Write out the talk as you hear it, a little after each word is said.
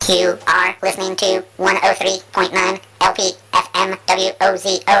You are listening to 103.9 LP FM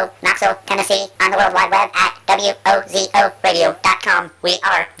WOZO, Knoxville, Tennessee, on the World Wide Web at WOZOradio.com. We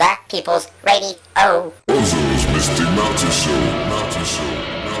are the People's Radio. Ozo's Mystic Mountain Show.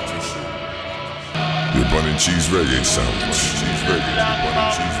 Your bun and cheese reggae sandwich.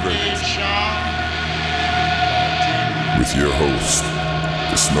 With your host,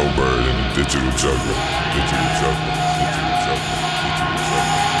 the Snowbird and the Digital Juggler.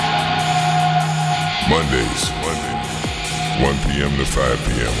 Mondays, 1 p.m. to 5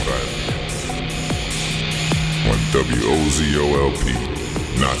 p.m. on WOZOLP,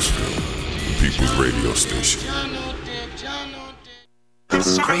 Knoxville, the People's Radio Station. This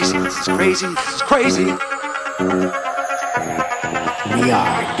is crazy. We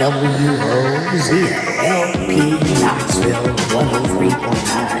are WOZLP Knoxville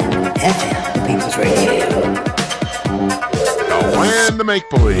 103.9 FM, People's Radio. The land of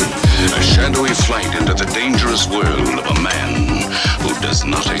make-believe. A shadowy flight into the dangerous world of a man who does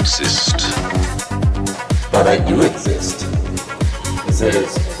not exist. But I do exist. This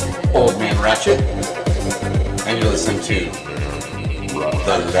is Old Man Ratchet, and you listen to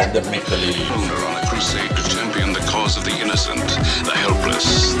The Land of Make-Believe. Owner on a crusade to champion the cause of the innocent, the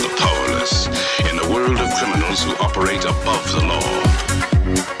helpless, the powerless, in a world of criminals who operate above the law.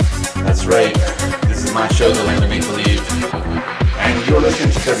 That's right. This is my show, The Land of Make-Believe. And you're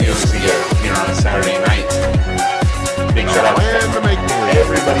listening to WOZO here on a Saturday night. Big shout out to everybody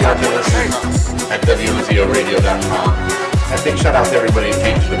out there listening at WOZOradio.com. And big shout out to everybody who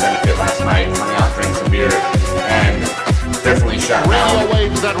came to the benefit last night, hung out, drank some beer, and definitely a shout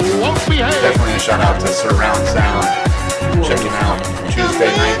out to Surround Sound. Check him out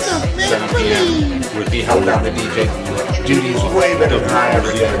Tuesday nights, 7 p.m. with the Held Down the DJ. Duty's way better than I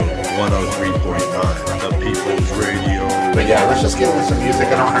ever did. 103.9, the People's Radio. But yeah, let's just get into some music.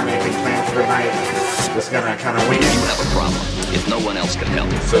 I don't have anything planned for tonight. Just gonna kind of wing it. You have a problem. If no one else can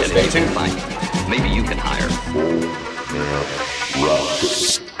help, So then stay if you can tuned. find it, maybe you can hire.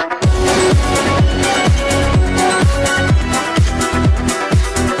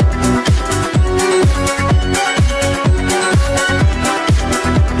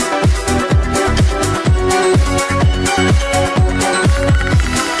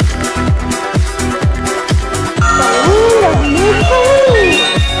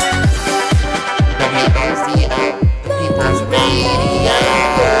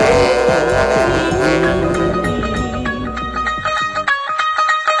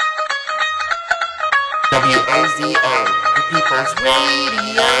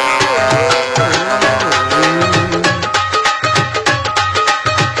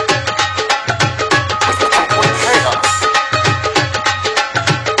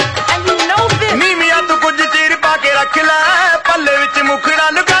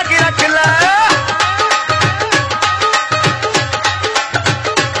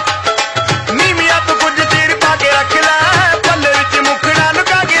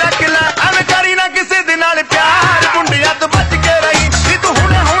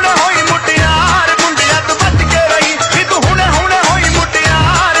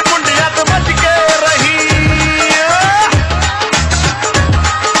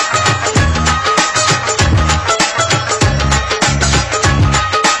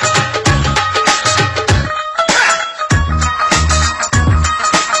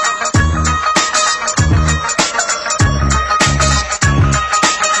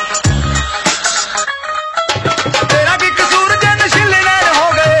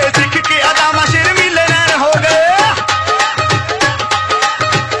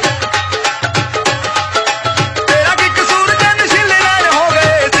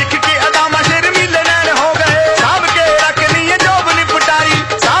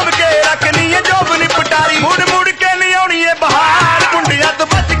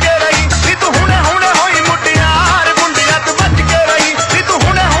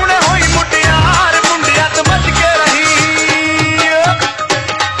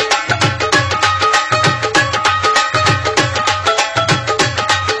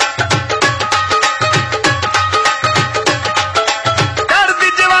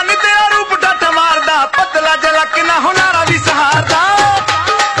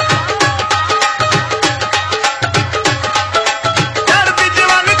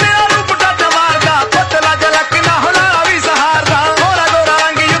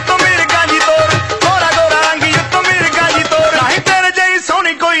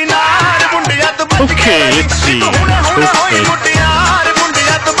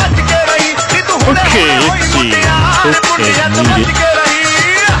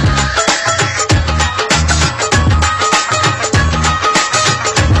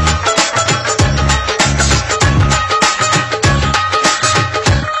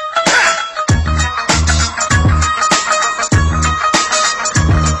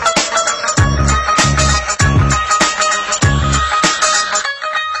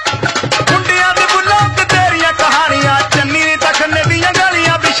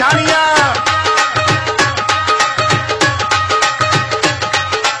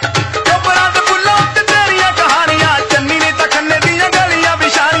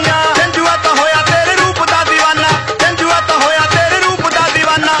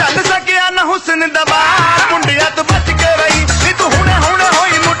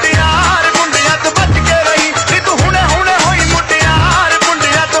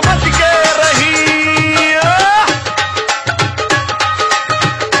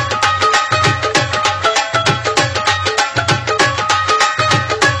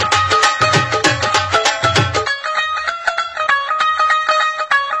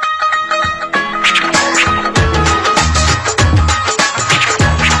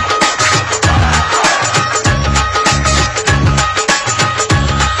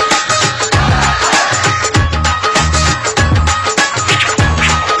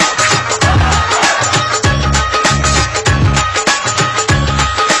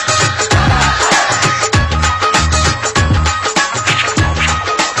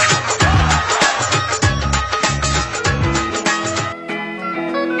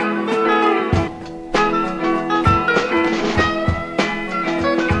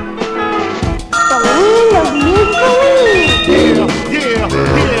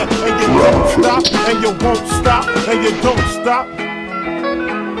 you won't stop, and you don't stop.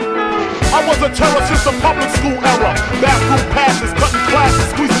 I was a terror since the public school era. Bathroom passes, cutting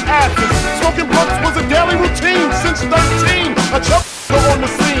classes, squeezing asses. Smoking blunts was a daily routine since 13. A chuck on the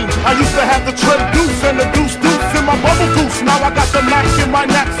scene. I used to have the tray deuce and the deuce in my bubble goose. Now I got the Mac in my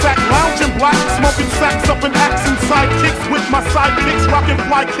knapsack, lounging black, smoking sacks up in accent sidekicks with my sidekicks, rocking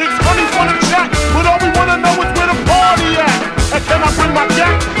fly kicks. Honey wanna chat, but all we wanna know is where the party at. And can I bring my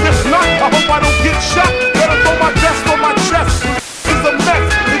gat? If not, I hope I don't get shot. Better throw my vest on my chest. It's a mess.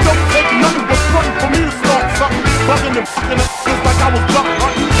 It don't take nothing but something for me to start something. Bugging and fucking it just like I was duck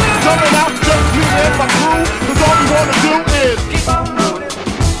hunting. Jumping out just me and my crew, cause all we wanna do is keep on moving.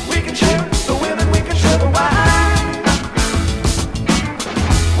 We can share the women, we can share the wine.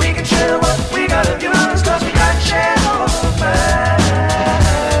 We can share what we gotta use, cause we got share all the time.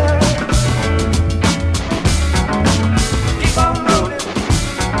 Keep on moving.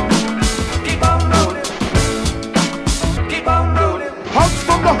 Keep on moving. Keep on moving. hugs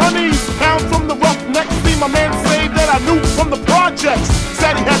from the honeys, pounds from the roughnecks. See my man say that I knew from the projects.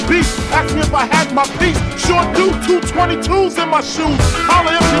 Said he had beef, asked me if I had my piece. Sure do, 222s in my shoes.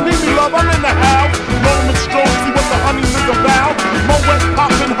 Holla if you need me, love, I'm in the house. Rolling strong, see what the honeys is about. Moet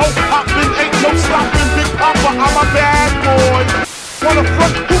poppin', hope poppin', ain't no stoppin'. Big Papa, I'm a bad boy. Wanna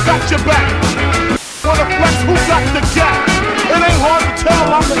front, who got your back? Wanna flex, who got the gap? It ain't hard to tell,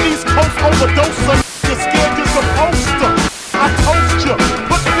 I'm the East Coast overdoser. You're scared you're supposed to. I toast you,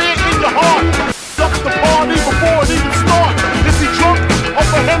 put fear in your heart. Up the party before it even starts. Is he drunk, off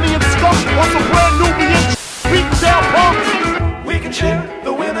a Henny and skunk, or some brand Nubian beat down punks? We can share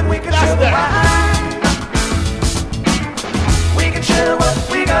the women, we can share the wine. We can share what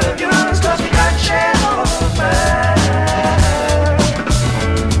we gotta use, cause we got share all the time.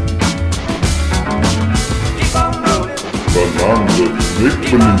 Keep on moving.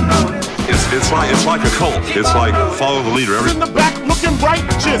 Keep on moving. It's like a cult. It's like follow the leader. In the back looking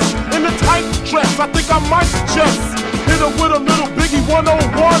righteous, in the tight dress, I think I might just hit her with a little Biggie 101.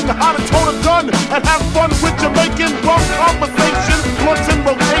 How to tote a gun and have fun with Jamaican rum conversation. Blunts in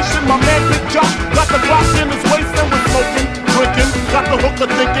rotation, my man Big Jock got the Glock in his waist and we're smoking, drinking. Got the hooker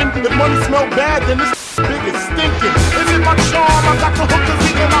thinking, if money smell bad, then this big is stinking. Is it my charm? I got the hookers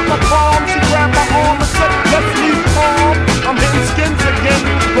eating out my palm. She grabbed my arm and said, let's leave calm. I'm hitting skins again.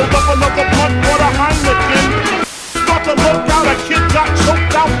 Rolled up another blunt for the Heineken. Start to look out, a kid got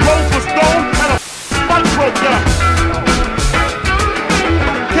choked out, blows was thrown, and a fight broke out.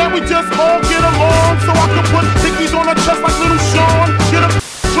 Can't we just all get along so I can put pickies on her chest like little Sean? Get a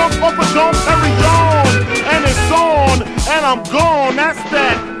drunk off a Dom Perignon, and it's on, and I'm gone, that's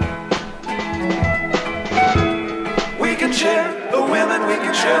that. We can share the women, we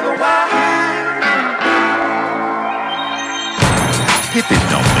can share the wine. Hippies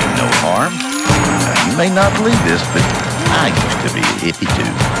don't mean no harm. You may not believe this, but I used to be a hippie too.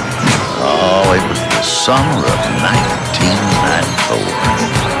 Oh, it was the summer of 1994.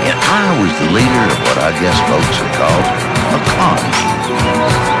 And I was the leader of what I guess folks would call a commune.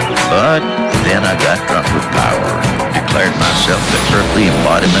 But then I got drunk with power and declared myself the earthly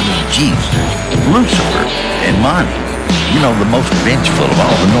embodiment of Jesus, Lucifer, and Monty. You know, the most vengeful of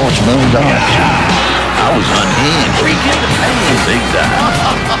all the Norse moon gods. I was unhinged, big time.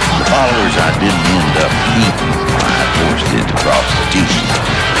 The followers I didn't end up keeping, I forced into prostitution.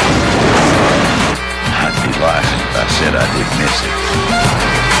 I'd be lying if I said I didn't miss it.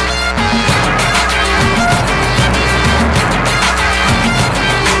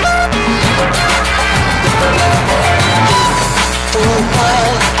 For a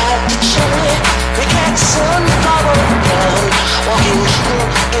while at the chimney, we got sunflower brown, walking through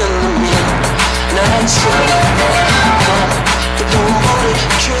in the midnight sun. Come, the bone-body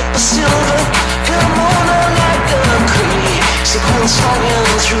drip of silver, come on like a creek, sequence swinging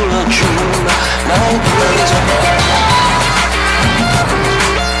through a dream, night winds.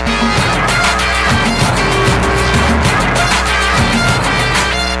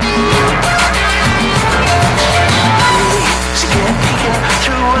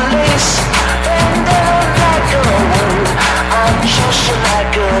 Through a lace and down like a wound. I'm just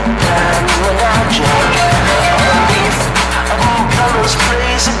like a dime when I drink. A leaf of all colors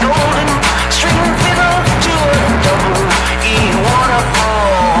plays a golden string fiddle to a double E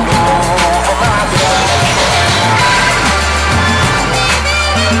waterfall over my back.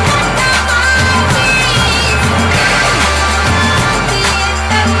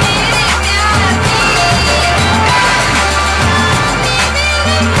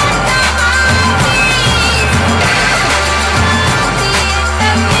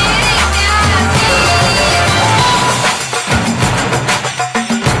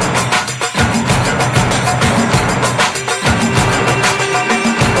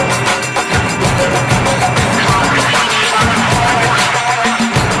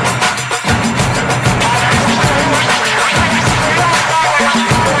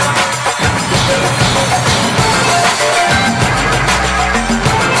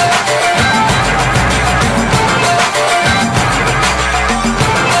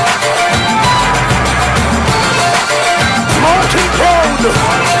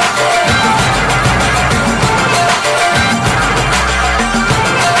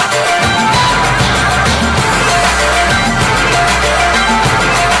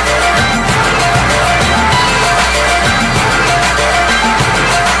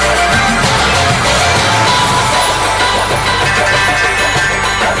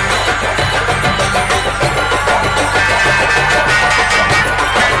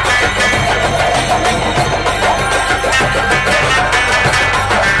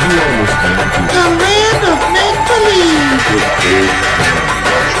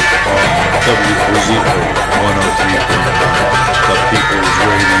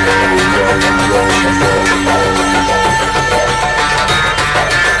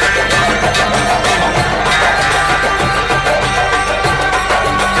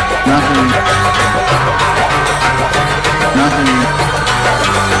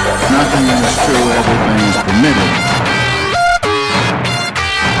 Nothing is true, everything is permitted.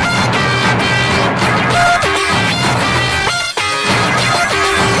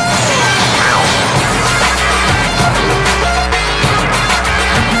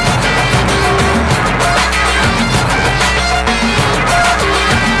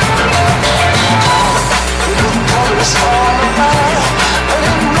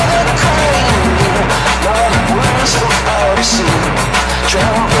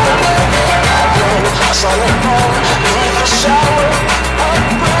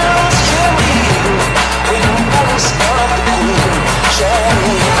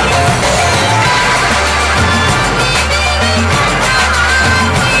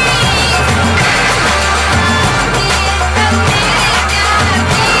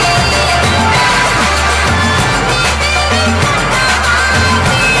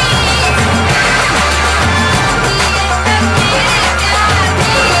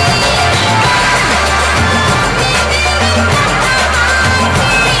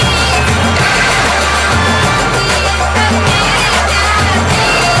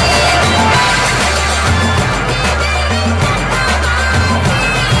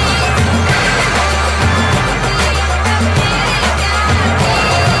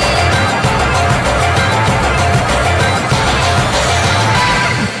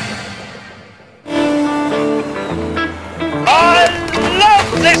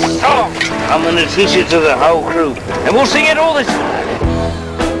 I'm gonna teach it to the whole crew, and we'll sing it all this time.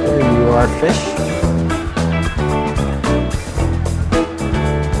 There you are, fish.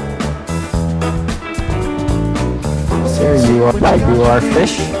 There you are,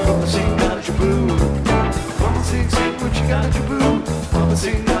 fish.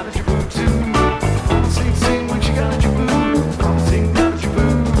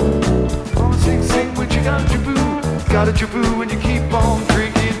 Got a jaboo and you keep on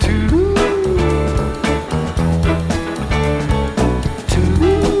drinking too.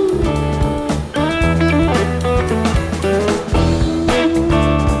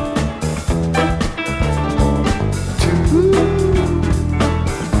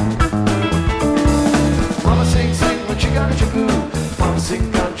 Mama sing, sing when she got a jaboo. Mama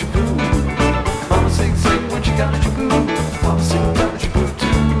sing, got a jaboo. Mama sing, sing when she got a jaboo. Mama sing, got a jaboo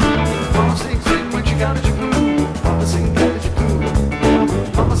too. Mama sing, sing when she got a jaboo. Mama sing, got a jaboo.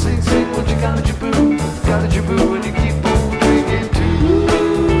 Mama sing, sing when she got a jaboo. Got a jaboo and you keep on drinking too.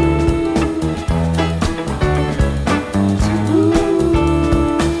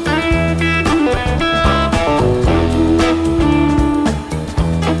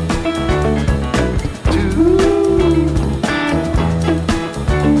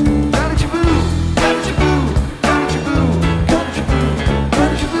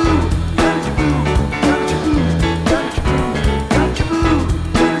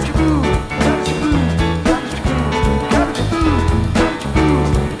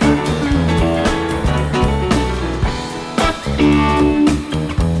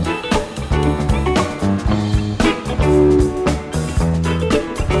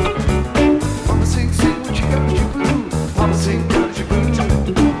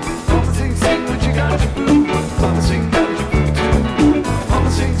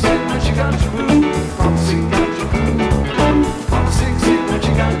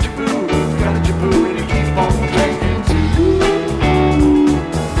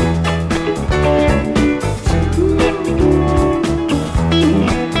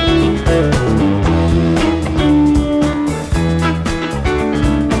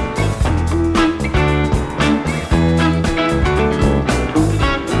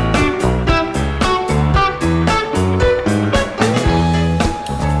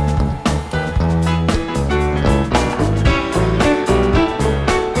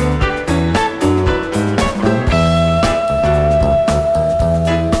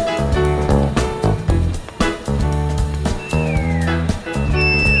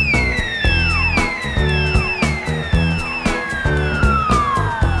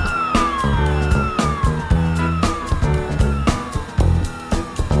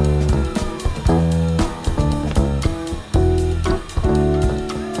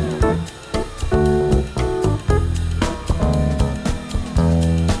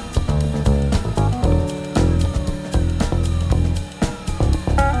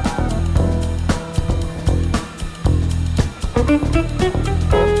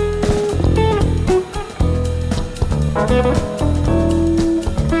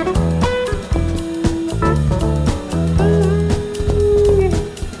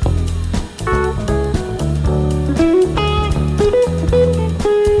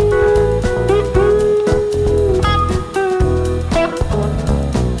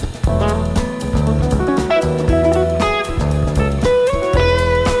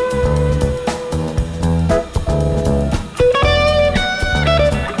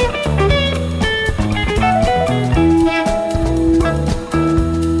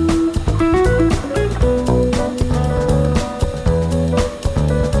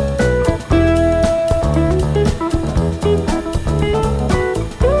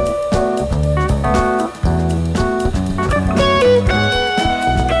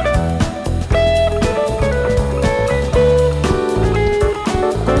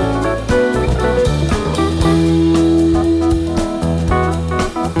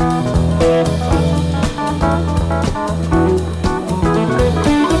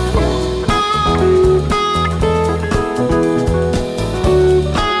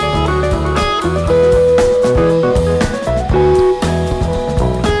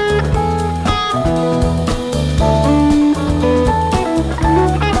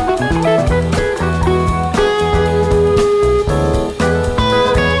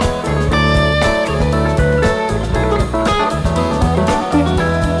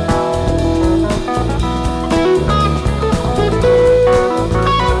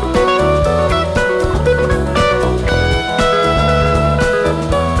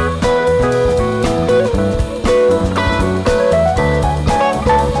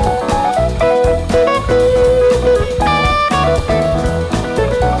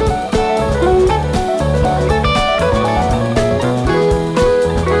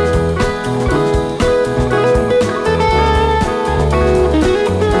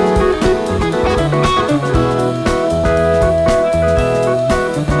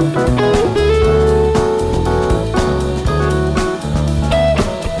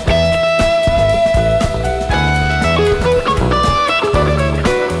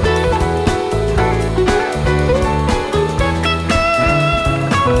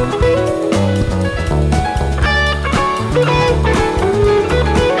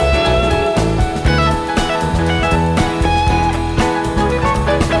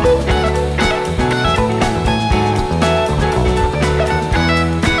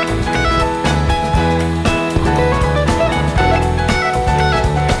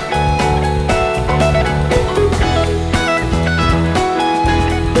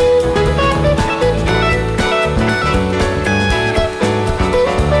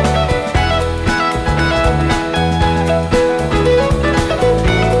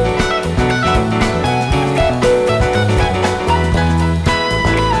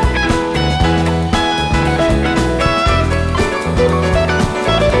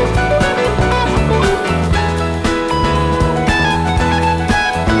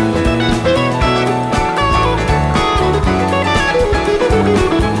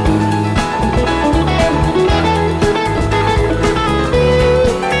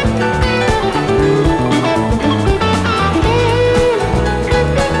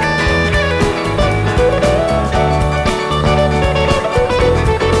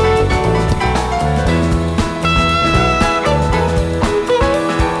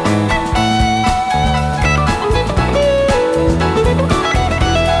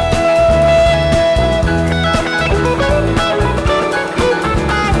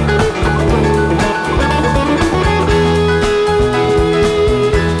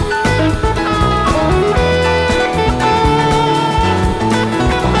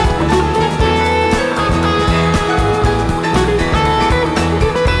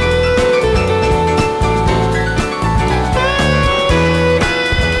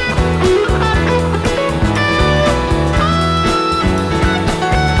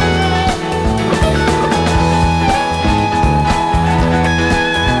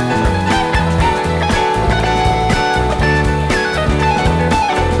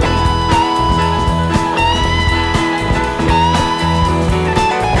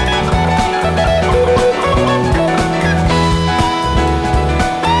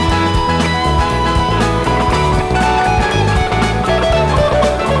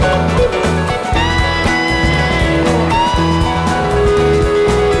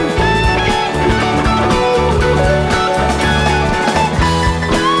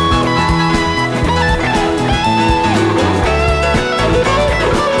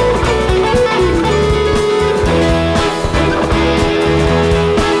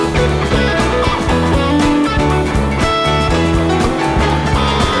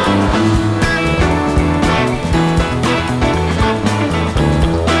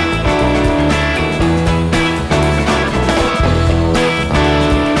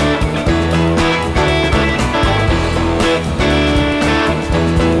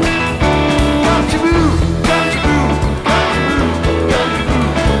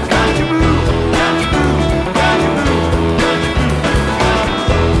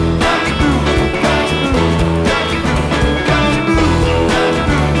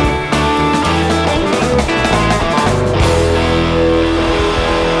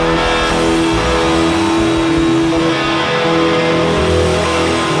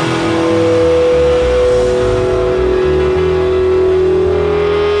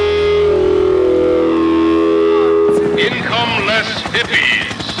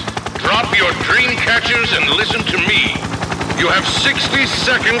 dream catchers and listen to me. You have 60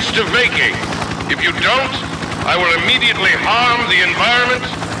 seconds to vacate. If you don't, I will immediately harm the environment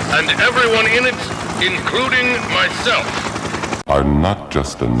and everyone in it, including myself. I'm not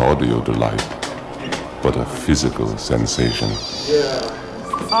just an audio delight, but a physical sensation.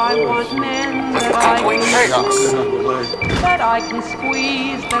 I want men that I can squeeze, that I can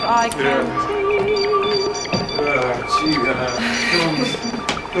squeeze, that I can tease.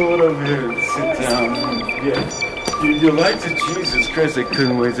 Come on over here and sit down. Yeah, you liked it, Jesus Christ! I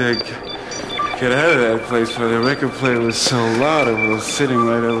couldn't wait to get out of that place where the record player was so loud. I was sitting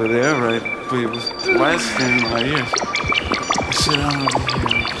right over there, right? It was blasting in my ears. Sit down over here.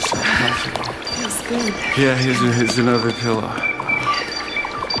 Make yourself comfortable. Feels good. Yeah, here's another pillow.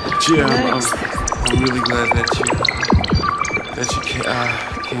 Gee, I'm really glad that you came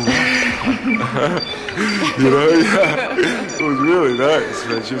up. You know, yeah, it was really nice.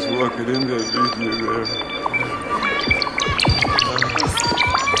 Man, just walking in there, meeting you there.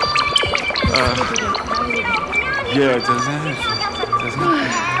 Yeah, doesn't it?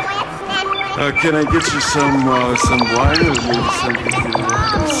 Can I get you some wine or maybe something to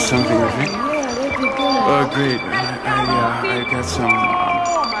drink? Oh, great. I got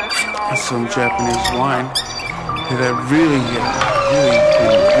some Japanese wine that really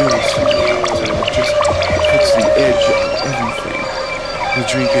just puts the edge on everything. You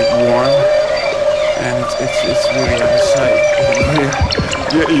drink it warm, and it's really out of sight.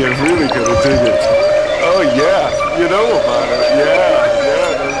 Yeah, you're really gonna dig it. Oh yeah, you know about it. Yeah.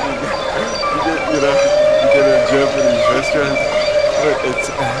 You get a Japanese restaurant, but it's.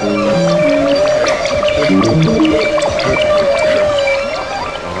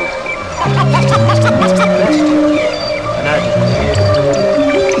 An adjective.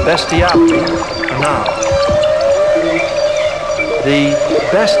 Bestiality, a noun. The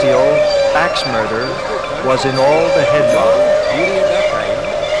bestial axe murder was in all the headlines.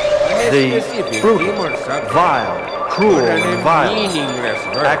 The brutal, vile, cruel, and violent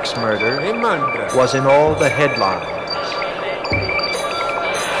axe murder was in all the headlines.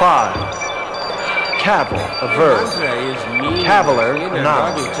 5. Cavil, a verb. Caviller, a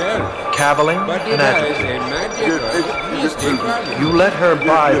noun. Cavilling, an adjective. You let her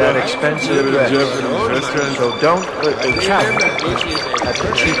buy that expensive dress, so don't cavil at the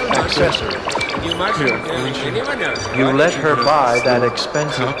cheap accessory. You let her buy that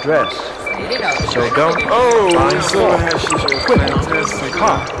expensive dress, so don't buy quick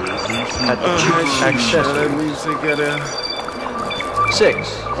cop at the cheap accessory.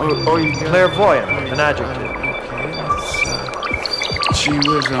 6. Clairvoyant, an adjective. Gee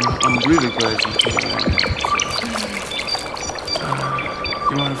whiz, I'm really glad you came.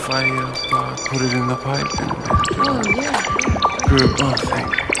 You mind if I put it in the pipe? Oh, yeah. Good. Oh, thank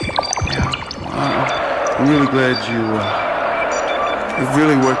you. Yeah. I'm really glad it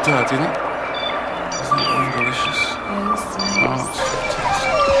really worked out, didn't it? Isn't it really delicious? Yes, nice. Oh, it's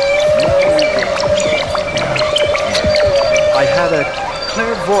fantastic. Yeah. I had a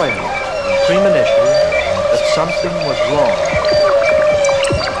clairvoyant premonition that something was wrong.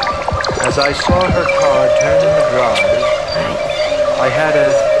 As I saw her car turn in the drive, I had a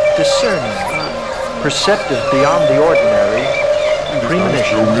discerning, perceptive beyond the ordinary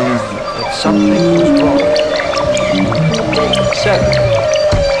premonition that something was wrong. 7.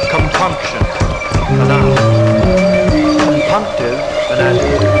 Compunction, a noun. Compunctive, an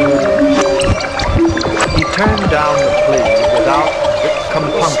adjective. He turned down the plea without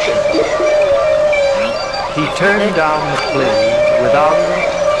compunction. He turned down the plea without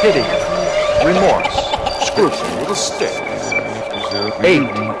pity, remorse, scruple. 8.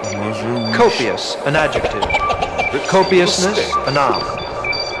 Copious, an adjective. Copiousness, a noun.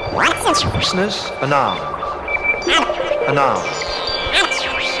 Copiousness, a noun. A noun.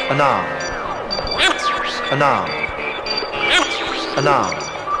 A noun. A noun. A noun.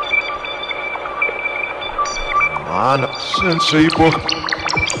 Mano. Sensible.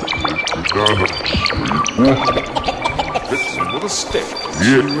 What a stick.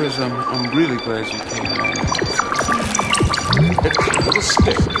 Yeah. Gee whiz, I'm really glad you came. What a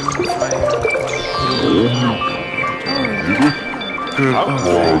stick. Good.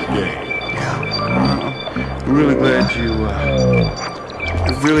 Oh, yeah. I'm really glad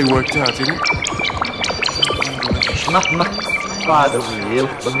it really worked out, didn't it? Snap my father wheel,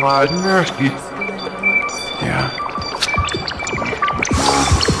 but my mercy. Yeah.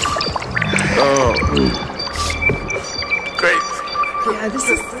 Oh. Great. Yeah, this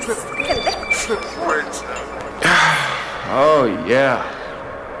is Oh, yeah.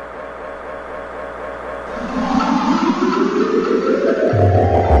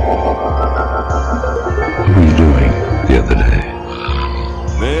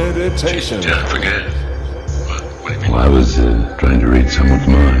 meditation. Just forget. What do you mean? Well, I was trying to read someone's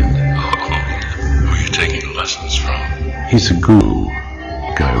mind. Who are you taking lessons from? He's a guru,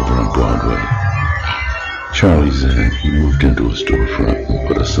 guy over on Broadway. Charlie's he moved into a storefront and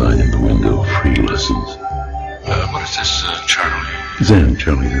put a sign in the window, free lessons. What is this, Charlie?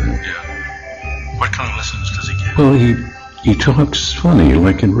 Charlie Zen. Yeah. What kind of lessons does he give? Well, he talks funny,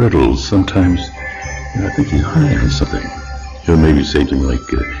 like in riddles. Sometimes, I think he's high on something. He'll maybe say something like,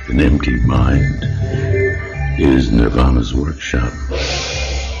 an empty mind is Nirvana's workshop.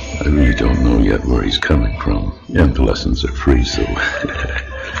 I really don't know yet where he's coming from. And the lessons are free, so...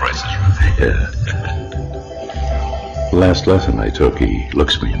 The price is right. Yeah. The last lesson I took, he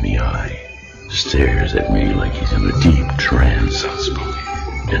looks me in the eye, stares at me like he's in a deep trance,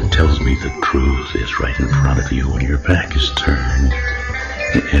 and tells me the truth is right in front of you when your back is turned,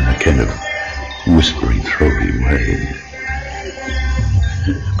 in a kind of whispery, throaty way.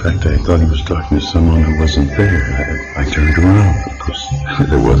 In fact, I thought he was talking to someone who wasn't there. I turned around. Of course,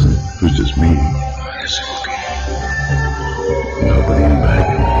 there wasn't. It was just me. Nobody in back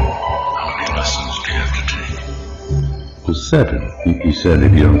of me. How many lessons do you have to take? Well, 7. He said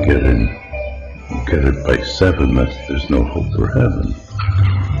if you don't get it by 7, there's no hope for heaven.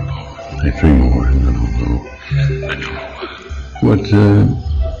 I have 3 more, and then I'll know. I don't know.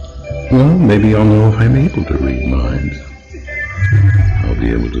 Well, maybe I'll know if I'm able to read minds. I'll be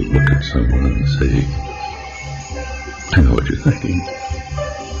able to look at someone and say, I know what you're thinking. You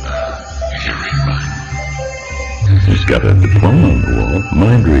can read minds. He's got a diploma on the wall,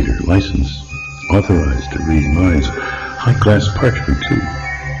 mind reader, license, authorized to read minds, high-class parchment too,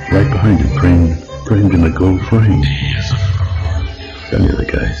 right behind him, framed in a gold frame. He is a fraud. Any of the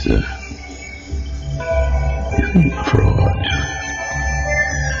guys, you think a fraud?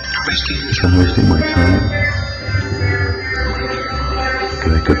 I'm wasting my time.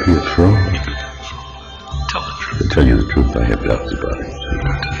 But I could be a fraud. Tell the truth. To tell you the truth, I have doubts about it too.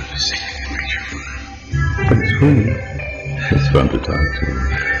 But it's funny. It's fun to talk to her.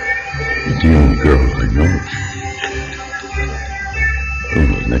 It's the only girl I know. Who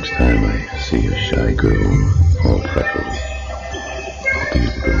knows, next time I see a shy girl, all freckles, I'll be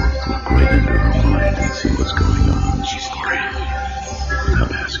able to look right into her mind and see what's going on. She's great.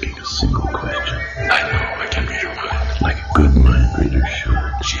 Without asking a single question. I know, I can read her mind. Like a good mind reader should.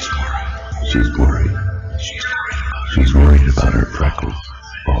 She's worried. She's worried. She's worried about her freckles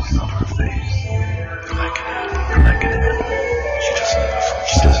falling off her face. Blackening it.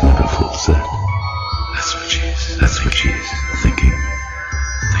 She doesn't have a full set. That's what she's thinking.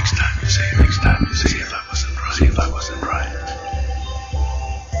 Next time you see if I wasn't right.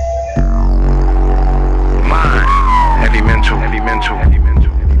 Mind, heavy mental.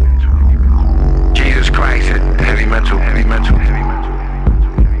 Jesus Christ, heavy mental.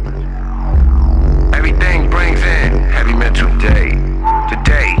 Everything brings in heavy mental. Today,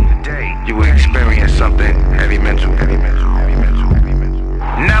 you will experience something heavy mental.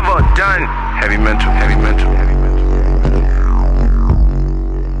 Never done heavy mental.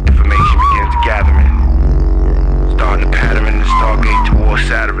 Information begins to gather in, starting a pattern in the stargate towards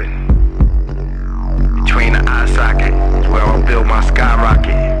Saturn. Between the eye socket is where I'll build my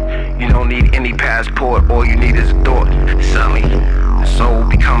skyrocket. You don't need any passport, all you need is a thought. Suddenly, the soul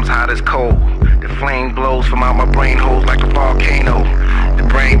becomes hot as coal. The flame blows from out my brain holes like a volcano. The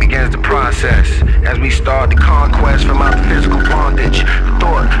brain begins the process as we start the conquest from out the physical bondage. The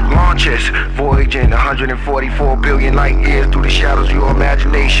thought launches, voyaging 144 billion light years through the shadows of your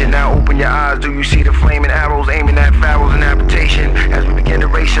imagination. Now open your eyes, do you see the flaming arrows aiming at pharaohs in habitation? As we begin to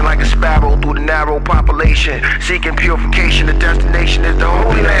racing like a sparrow through the narrow population, seeking purification, the destination is the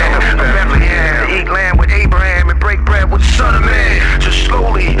holy land of Bethlehem. To eat lamb with Abraham and break bread with the Son of Man. So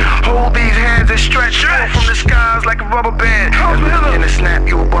slowly hold these hands and stretch from the skies like a rubber band. As we begin to snap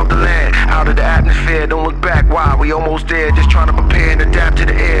you above the land, out of the atmosphere. Don't look back, why? We almost there, just trying to prepare and adapt to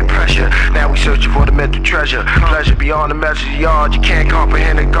the air pressure. Now we searching for the mental treasure, pleasure beyond the measure's yard. You can't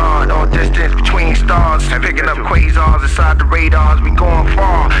comprehend a God or distance between stars. Picking up quasars inside the radars. We going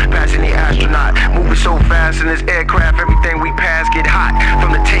far, passing the astronaut, moving so fast in this aircraft. Everything we pass get hot,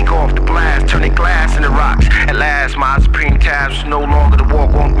 from the takeoff, the blast, turning glass into rocks. At last, my supreme task was no longer to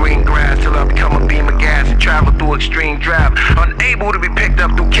walk on green grass till I become a beam of gas and travel through extreme draft, unable to be picked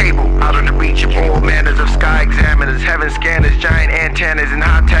up through cable, out of the reach of all manners of sky examiners, heaven scanners, giant antennas, and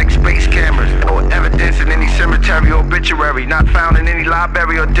high-tech space cameras. No evidence in any cemetery or obituary, not found in any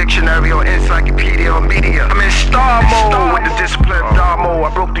library or dictionary or encyclopedia or media. I'm in star mode with the discipline of Darmo.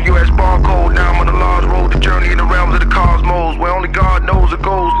 I broke the US barcode, now I'm on the large road, the journey in the realms of the cosmos, where only God knows the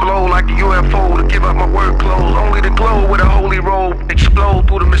goes below like a UFO, to give up my work clothes, only to glow with a holy roll, explode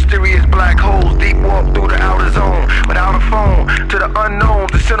through the mysterious black holes, deep warp through the outer zone, without a phone, to the unknown,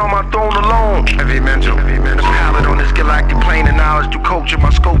 to sit on my throne alone. Heavy mental, the palette on this galactic plane of knowledge, through culture, my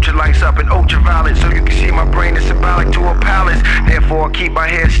sculpture lights up in ultraviolet, so you can see my brain is symbolic to a palace. Therefore I keep my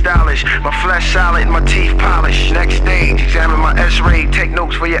hair stylish, my flesh solid, and my teeth polished. Next stage, examine my S-ray, take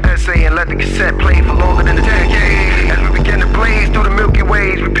notes for your essay, and let the cassette play for longer than a decade. As we begin to blaze through the Milky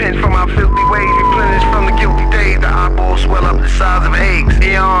Ways, repent from our filthy ways, replenish from the guilty days. The eyeballs swell up the size of eggs.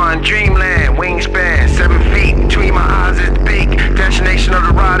 Eon, dreamland, wingspan, 7 feet between my eyes is the beak. Destination of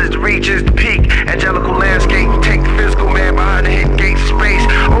the ride is the reach, is the peak. Angelical landscape, take the physical man behind the hidden gates of space.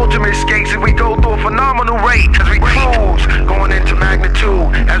 Ultimate skates as we go through a phenomenal rate. As we cruise, going into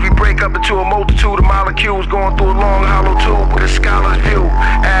magnitude. As we break up into a multitude of molecules, going through a long hollow tube with a scholar's view.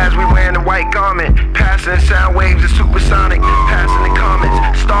 As we wear the white garment, passing sound waves of supersonic, passing the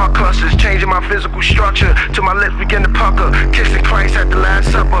comets, star clusters, changing my physical structure till my lips begin to pucker. Kissing Christ at the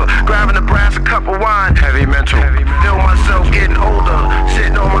Last Supper, grabbing a brass, a cup of wine. Heavy mental, feel myself getting older,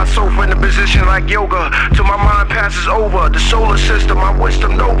 sitting on my sofa in a position like yoga, till my mind passes over the solar system. My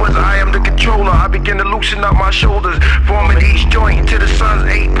wisdom novas, I am the controller. I begin to loosen up my shoulders, forming each joint to the sun's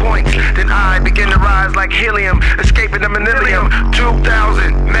 8 points. Then I begin to rise like helium, escaping the millennium.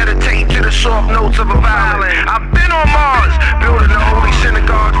 2000, meditate to the soft notes of a violin. I've been on Mars, building the holy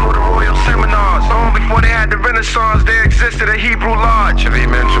synagogues for the royal seminars. Long before they had the Renaissance, there existed a Hebrew lodge. Heavy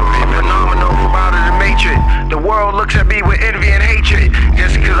mental, a phenomenal from out of the matrix. The world looks at me with envy and hatred,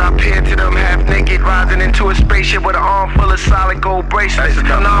 just because I peer to them half naked, rising into a spaceship with an arm full of solid gold bracelets.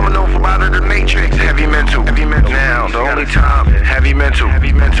 Phenomenal from out of the matrix. Heavy mental, heavy mental. Now, the only time, heavy mental,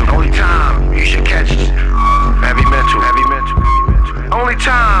 only time you should catch heavy mental, heavy mental. Only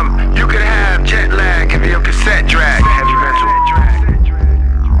time you could have jet lag if your cassette drag. Heavy mental.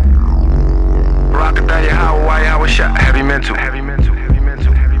 Rockadaya, how was shot? Heavy mental, heavy mental, heavy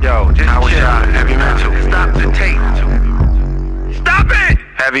mental. Yo, just how was shot? Heavy mental. Stop the tape. Stop it!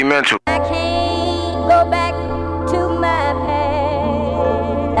 Heavy mental. I can't go back to my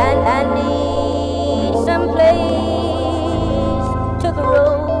past, and I need some place to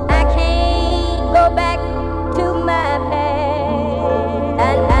grow. I can't go back to my past,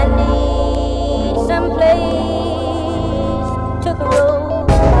 and I need some place to grow.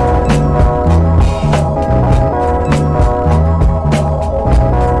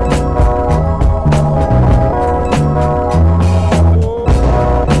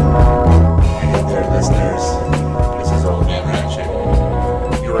 Listeners, this is Old Man Ratchet.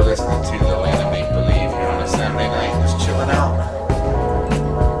 You are listening to The Land of Make Believe here on a Saturday night, just chilling out,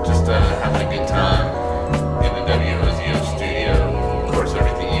 just having a good time in the WOZO studio. Of course,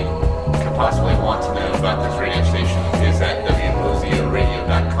 everything you could possibly want to know about this radio station is at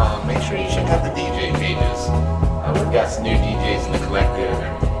WOZOradio.com. Make sure you check out the DJ pages. We've got some new DJs in the collective,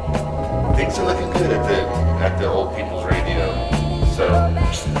 and things are looking good at the Old People's Radio. So,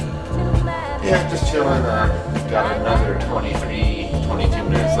 yeah, just chilling. Got another 22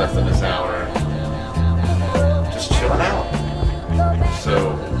 minutes left in this hour. Just chilling out.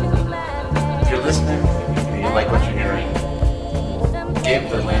 So, if you're listening and you like what you're hearing, give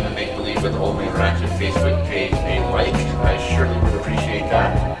the Land of Make Believe with Old Man Ratchet Facebook page a like. I surely would appreciate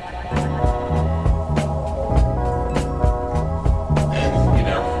that. And, you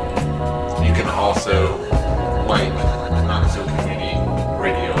know, you can also like Not So Community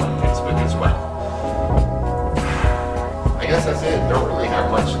Radio on Facebook as well. I guess that's it. Don't really have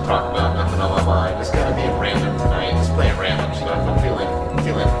much to talk about. Nothing on my mind. Just gonna be random tonight. Just playing random stuff. I'm feeling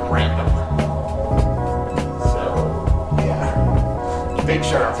random. So yeah. Big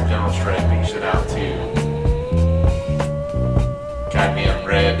shout out to General Strike. Big shout out to Goddamn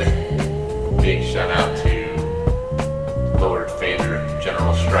Red. Big shout out to Lord Fader,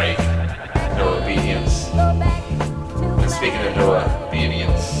 General Strike, No Obedience. And speaking of no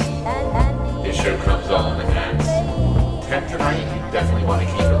obedience, this show comes on the cats 10 tonight. You definitely want to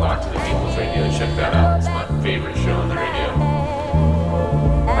keep it locked to the People's Radio. Check that out. It's my favorite show on the radio.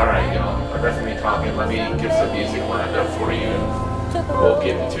 Alright, y'all. Enough of me talking. Let me get some music lined up for you. We'll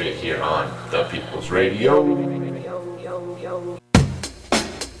get into it here on the People's Radio.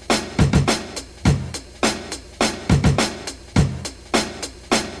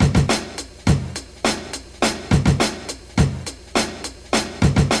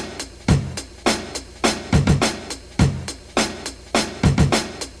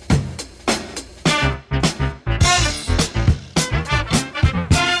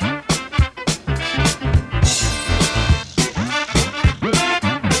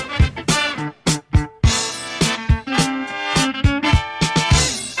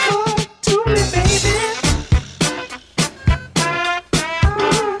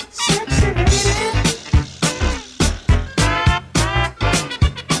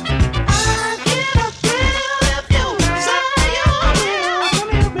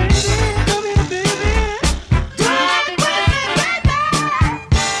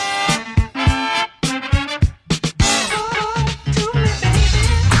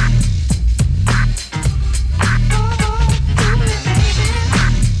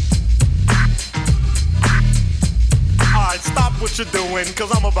 doing,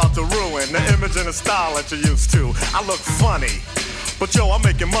 cause I'm about to ruin the image and the style that you're used to. I look funny, but yo, I'm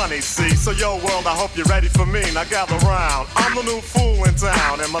making money, see? So yo, world, I hope you're ready for me. Now gather round. I'm the new fool in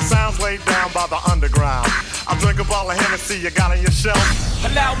town, and my sound's laid down by the underground. I'll drink a bottle of Hennessy you got on your shelf.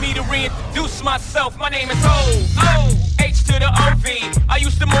 Allow me to reintroduce myself. My name is H to the OV. I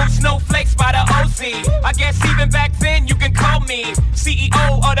used to move snowflakes by the OZ. I guess even back then you can call me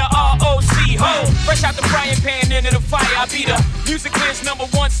CEO of the ROC. Ho! Fresh out the frying pan into the fire. I be the music biz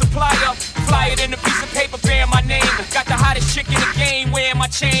 #1 supplier. Fly it in a piece of paper bearing my name. Got the hottest chick in the game wearing my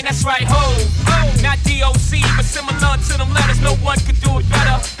chain. That's right, ho! Not DOC, but similar to them letters. No one could do it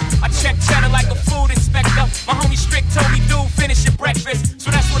better. I check cheddar like a food inspector. My homie Strick told me, dude, finish your breakfast. So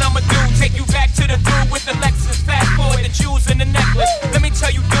that's what I'ma do. Take you back to the dude with the Lexus. Fast forward the jewels and the necklace. Let me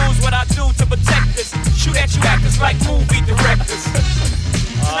tell you dudes what I do to protect this. Shoot at you actors like movie directors.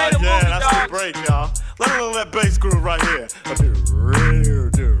 Yeah, that's the break, y'all. Let that bass groove right here.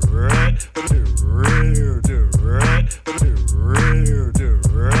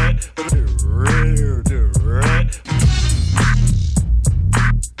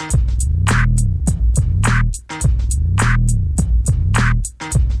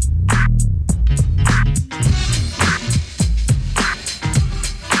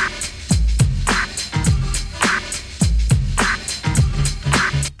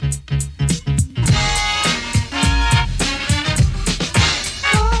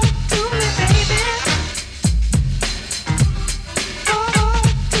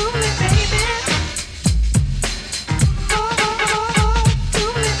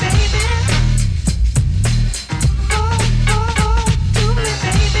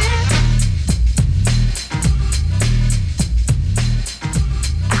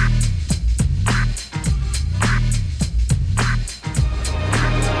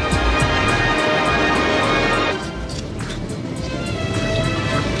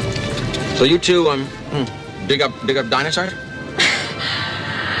 So you two dig up dinosaurs?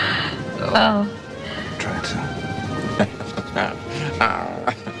 Well, Try to.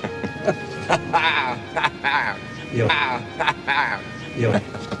 Yo. Yo.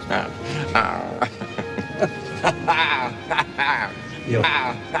 Yo.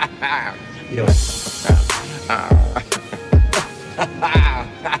 Yo.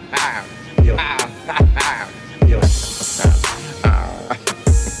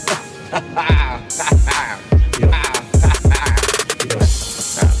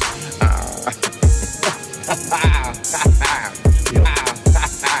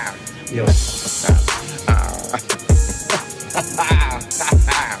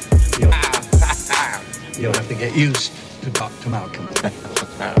 You'll have to get used to Dr. Malcolm.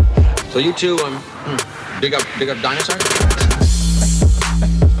 So you two dig up dinosaurs?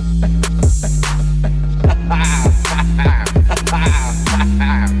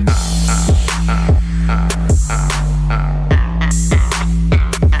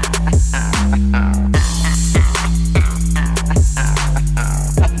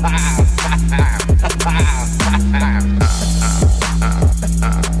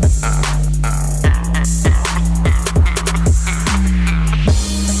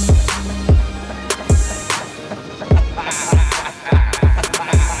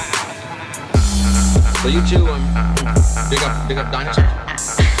 So you two dig up dinosaurs?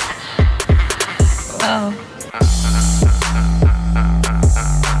 oh,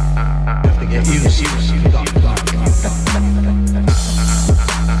 Have to get used to Dr. Malcolm.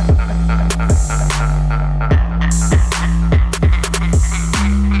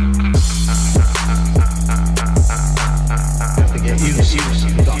 Have to get used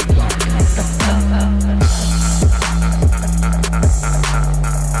to Dr. Malcolm.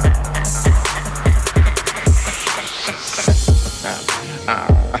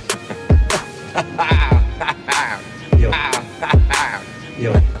 Yo.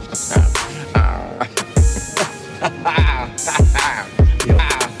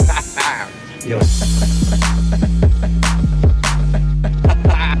 Yo.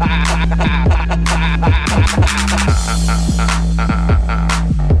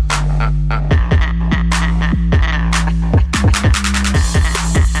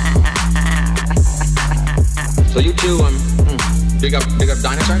 So you two dig up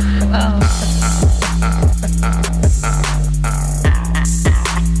dinosaurs?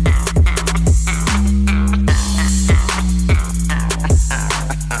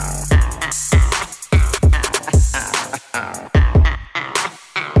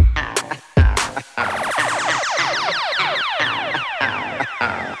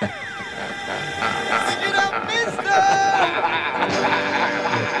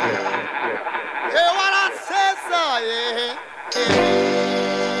 Hear what I said, sir, yeah.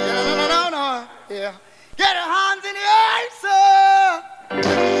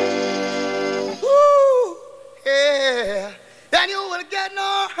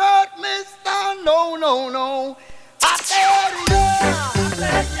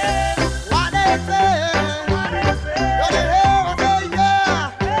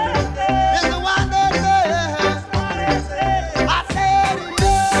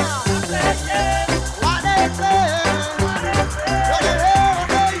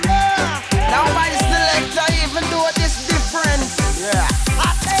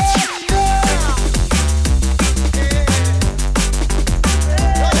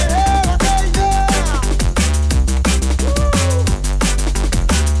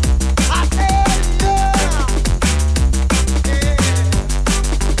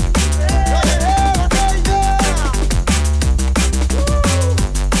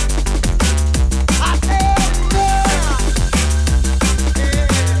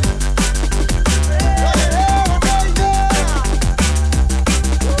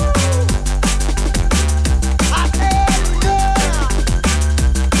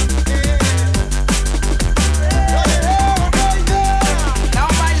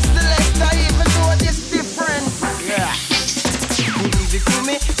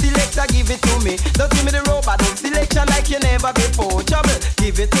 me. Selector, give it to me. Don't give me the robot dub selection like you never before. Trouble,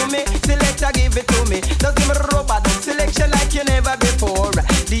 give it to me. Selector, give it to me. Don't give me the robot dub selection like you never before.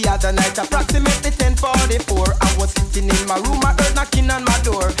 The other night, approximately 10:44, I was sitting in my room, I heard knocking on my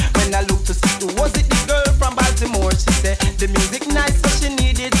door. When I looked to see who was it, the girl from Baltimore. She said the music nice, but she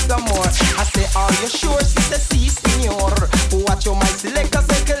needed some more. I said, are you sure? She said, si, senor. Watch your mind, selector,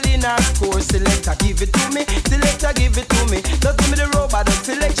 circle in our score. Selector, give it to me. Selector, give it to me. Don't give me the robot of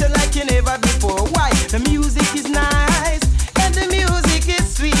selection like you never before. Why? The music is nice and the music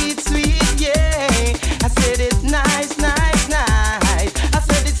is sweet, sweet, yeah. I said it's nice, nice, nice. I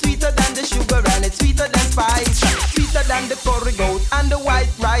said it's sweeter than the sugar and it's sweeter than spice. Sweeter than the curry goat and the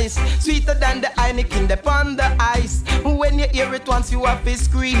white rice. Sweeter than the Heineken upon the ice. When you hear it once, you have to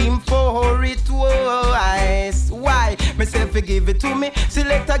scream for it twice. Why? Myself, give it to me.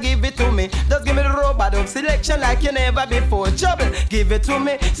 Selector, give it to me. Just give me the robot of selection like you never before. Trouble, give it to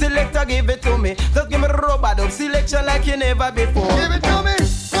me. Selector, give it to me. Just give me the robot of selection like you never before. Give it to me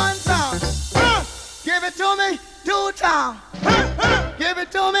one time. Give it to me 2 times. Give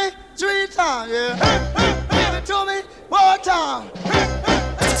it to me 3 times. Yeah. Give it to me 4 times.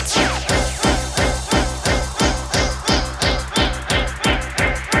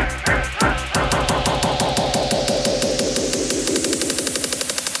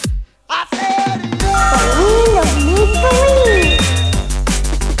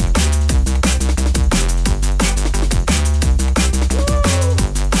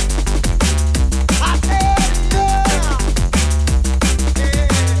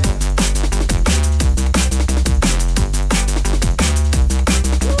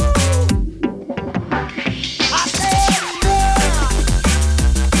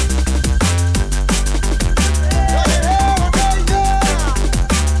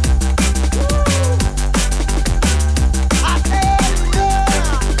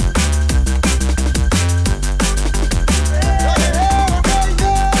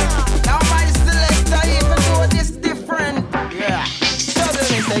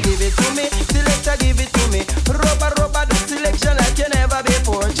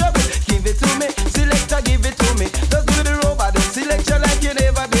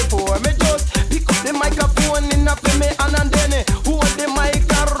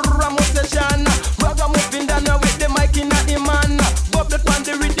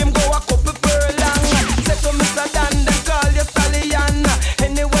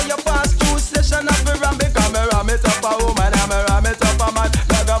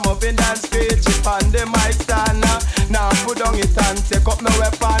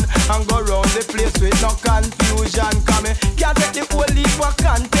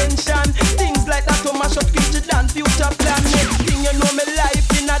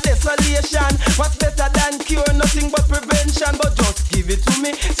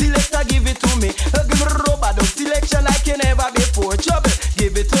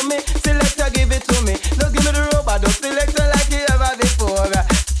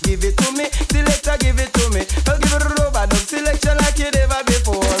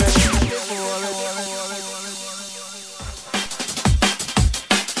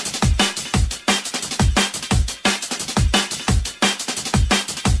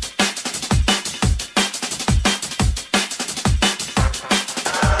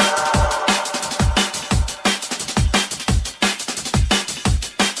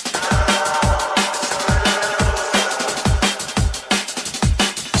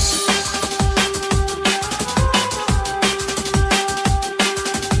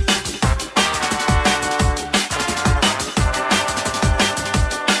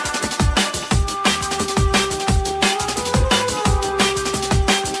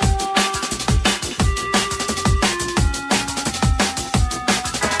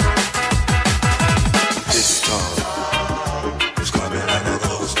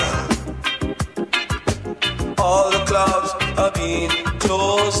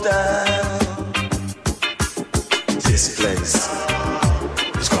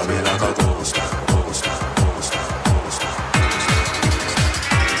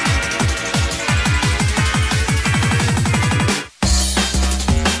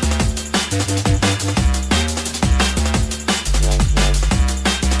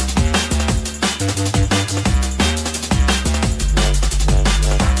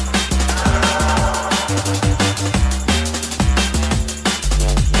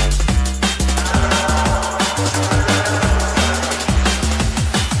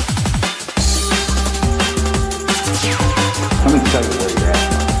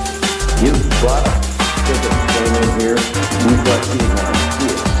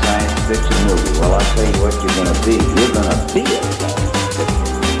 fiction movie. Well, I'll tell you what you're going to be. You're going to be a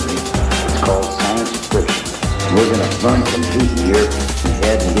we're gonna burn some heat in your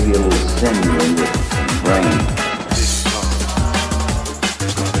head and give you a little sinew in your brain.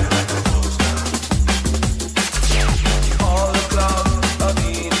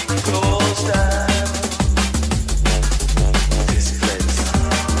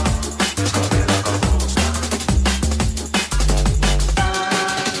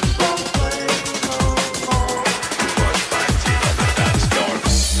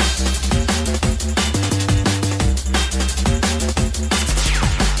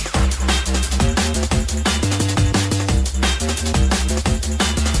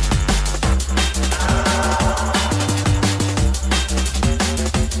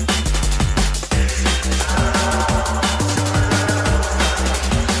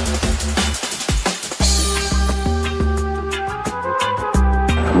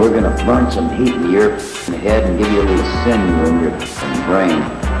 We're gonna burn some heat in your head and give you a little sinew in your brain.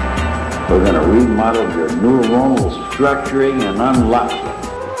 We're gonna remodel your neuronal structuring and unlock you.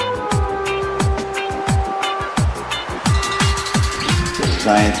 It's a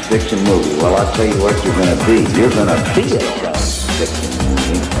science fiction movie. Well, I'll tell you what you're gonna be. You're gonna be a science fiction movie.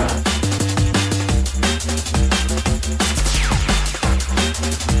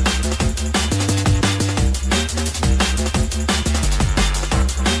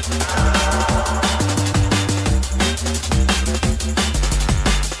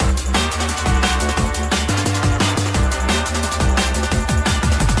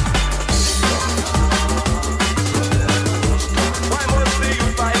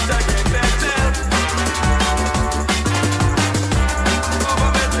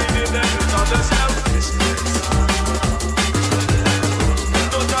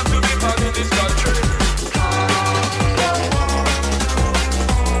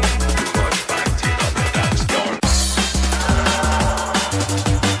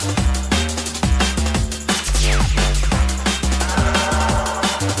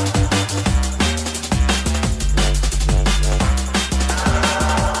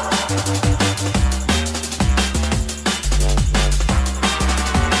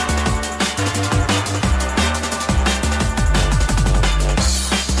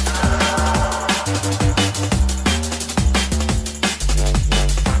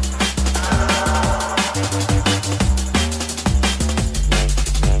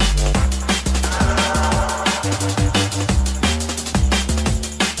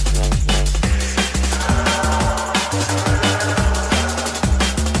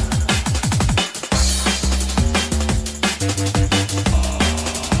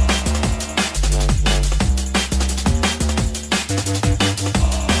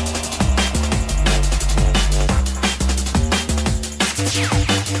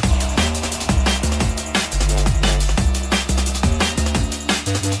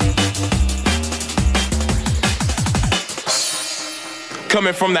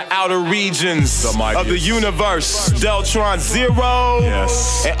 Coming from the outer regions of the universe, Deltron Zero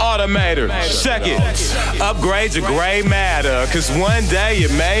and Automator. Check it. Upgrade your gray matter, cause one day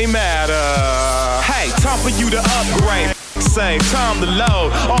it may matter. Hey, time for you to upgrade. Same time to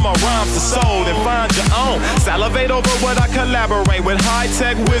load all my rhymes to sold and find your own. Salivate over what I collaborate with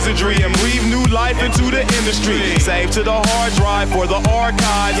high-tech wizardry and breathe new life into the industry. Save to the hard drive for the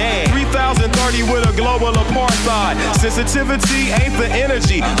archive. 3030 with a global apartheid. Sensitivity ain't the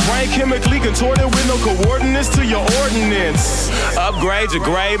energy. Brain chemically contorted with no coordinates to your ordinance. Upgrade your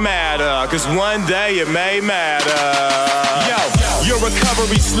gray matter, cause one day it may matter. Yo, your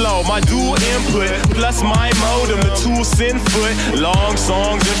recovery slow. My dual input plus my modem, the tool send foot. Long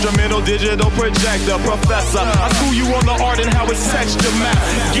songs, instrumental, digital projector. Professor, I school you on the art and how it's texture map.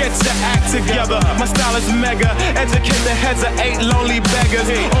 Get your act together, my style is mega. Educate the heads of 8 lonely beggars.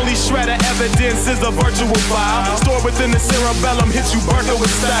 Only shred of evidence is the virtual file. Stored within the cerebellum, hits you burger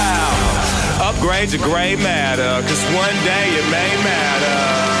with style. Upgrade your gray matter, cause one day it may matter.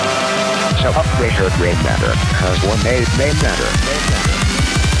 So upgrade your gray matter, cause one day it may matter.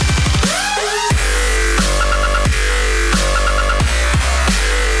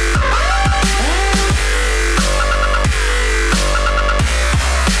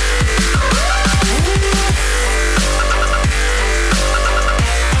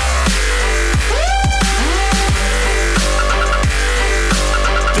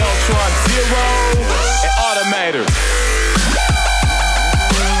 Automator.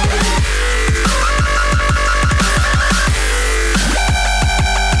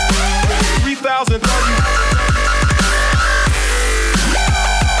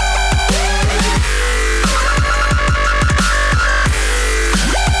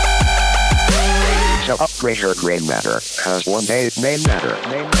 So upgrade your gray matter, cause one day it may matter.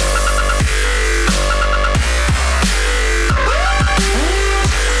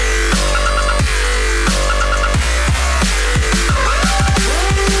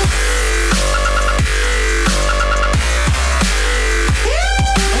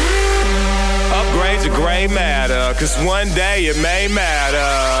 upgrade your gray matter, cause one day it may matter.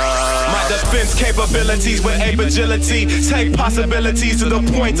 My defense capabilities with ape agility take possibilities to the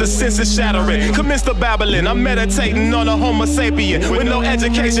point of senses shattering. Commence the babbling, I'm meditating on a homo sapien. With no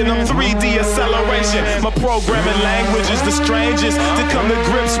education, I'm 3D acceleration. My programming language is the strangest to come to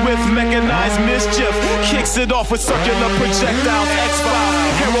grips with mechanized mischief. Kicks it off with circular projectiles, X-Files.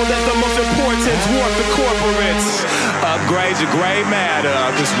 Herald at the most important, warp the corporates. Upgrade your gray matter,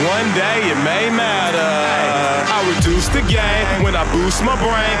 cause one day it may matter. I reduce the game when I boost my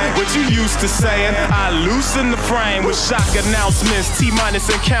brain. What you used to saying, I loosen the frame with shock announcements, T-minus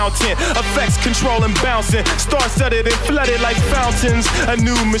and counting, effects control and bouncing, star-studded and flooded like fountains. A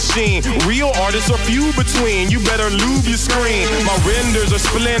new machine, real artists are few between. You better lube your screen. My renders are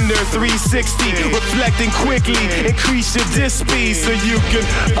splendor 360, reflecting quickly, increase your disk speed so you can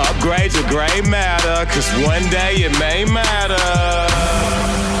upgrade your gray matter, cause one day it may matter.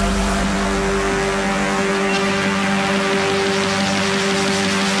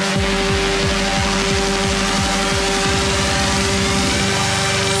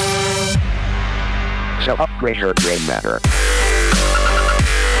 So upgrade your gray matter.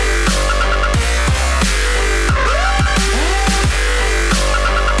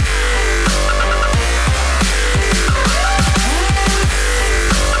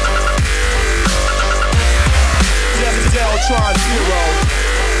 Deltron Zero.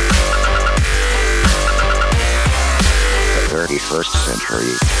 The 31st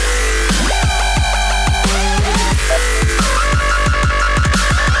century.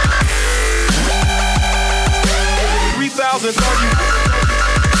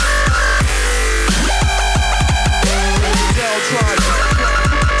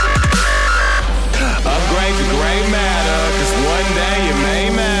 Upgrade the gray matter, cause one day it may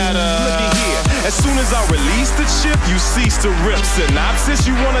matter. Looky here, as soon as I release the chip, you cease to rip. Synopsis,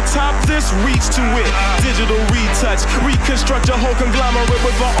 you wanna top this? Reach to it. Digital retouch, reconstruct your whole conglomerate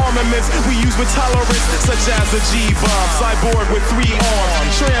with our armaments we use with tolerance, such as the G-bomb, cyborg with 3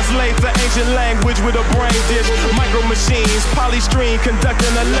 arms. Translate the ancient language with a brain dish. Micro machines, polystream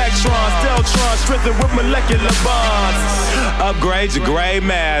conducting electrons. Deltron strengthened with molecular bonds. Upgrade your gray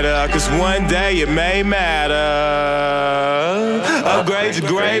matter, cause one day it may matter. Upgrade your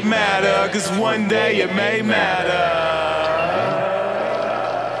gray matter, cause one day it may matter.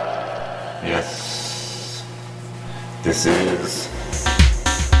 Yes. This is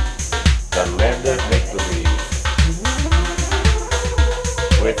the Land of Make-Believe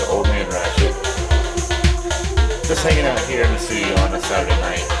with Old Man Ratchet. Just hanging out here in the studio on a Saturday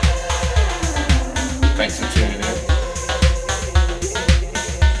night. Thanks for tuning in.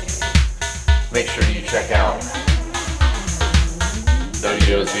 Make sure you check out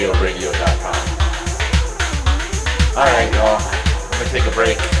WOZORadio.com. Alright, y'all. I'm going to take a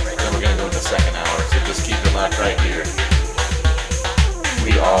break, and then we're going to go into the second hour. So just keep it locked right here.